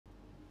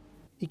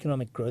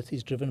Economic growth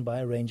is driven by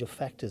a range of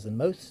factors, and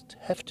most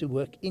have to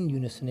work in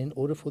unison in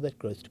order for that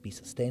growth to be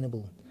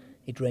sustainable.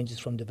 It ranges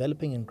from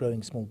developing and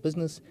growing small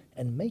business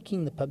and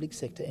making the public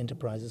sector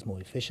enterprises more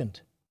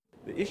efficient.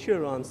 The issue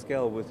around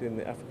scale within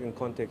the African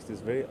context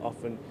is very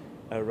often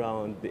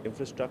around the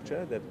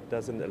infrastructure that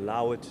doesn't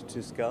allow it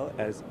to scale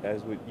as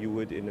you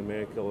would in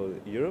America or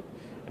Europe.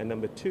 And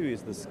number two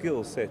is the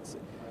skill sets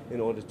in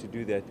order to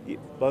do that,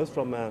 both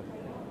from a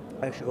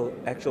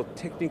actual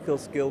technical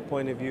skill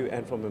point of view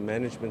and from a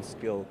management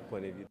skill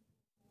point of view.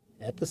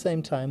 At the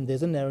same time,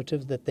 there's a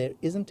narrative that there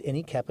isn't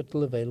any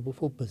capital available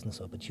for business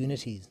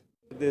opportunities.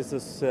 There's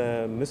this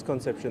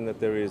misconception that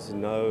there is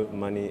no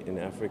money in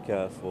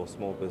Africa for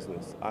small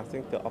business. I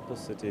think the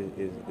opposite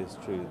is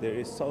true. There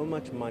is so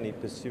much money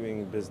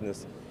pursuing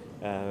business,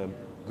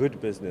 good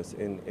business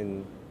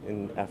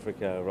in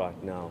Africa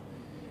right now.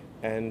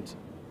 And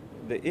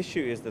the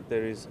issue is that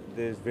there's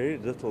very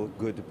little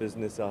good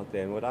business out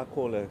there, and what I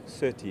call a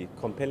CERTI,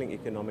 compelling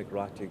economic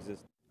right to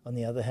exist. On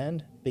the other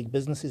hand, big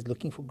business is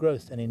looking for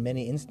growth, and in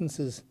many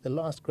instances, the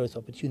last growth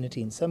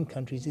opportunity in some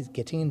countries is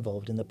getting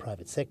involved in the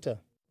private sector.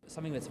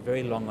 Something that's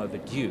very long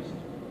overdue,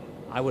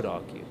 I would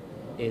argue,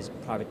 is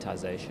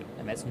privatization,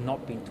 and that's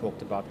not been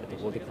talked about at the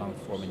World Economic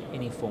Forum in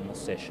any formal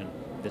session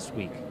this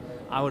week.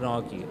 I would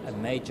argue a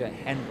major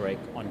handbrake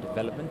on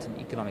development and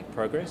economic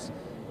progress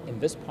in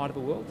this part of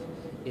the world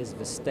is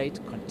the state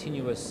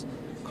continuous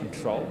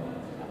control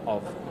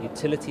of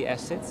utility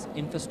assets,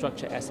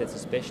 infrastructure assets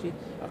especially,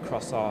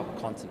 across our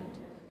continent.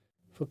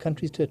 For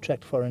countries to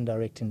attract foreign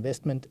direct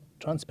investment,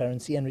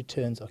 transparency and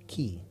returns are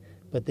key.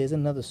 But there's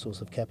another source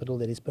of capital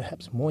that is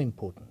perhaps more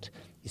important,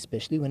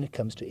 especially when it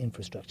comes to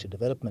infrastructure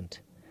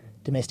development.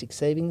 Domestic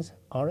savings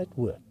are at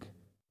work.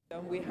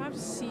 We have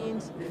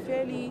seen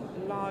fairly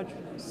large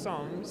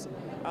sums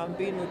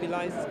being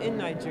mobilized in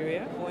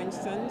Nigeria. For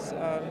instance,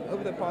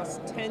 over the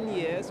past 10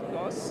 years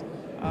plus,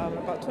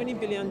 about $20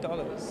 billion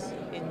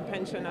in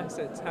pension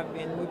assets have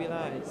been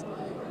mobilized.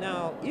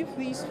 Now, if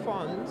these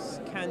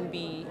funds can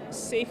be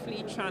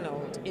safely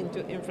channeled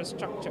into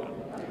infrastructure,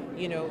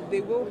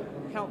 they will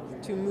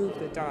help to move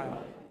the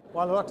dial.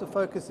 While a lot of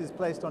focus is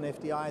placed on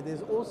FDI,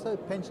 there's also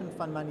pension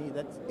fund money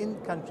that's in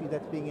country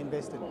that's being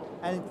invested.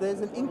 And if there's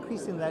an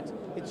increase in that,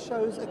 it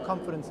shows a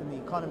confidence in the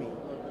economy.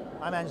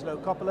 I'm Angelo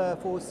Coppola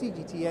for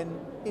CGTN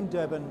in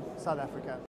Durban, South Africa.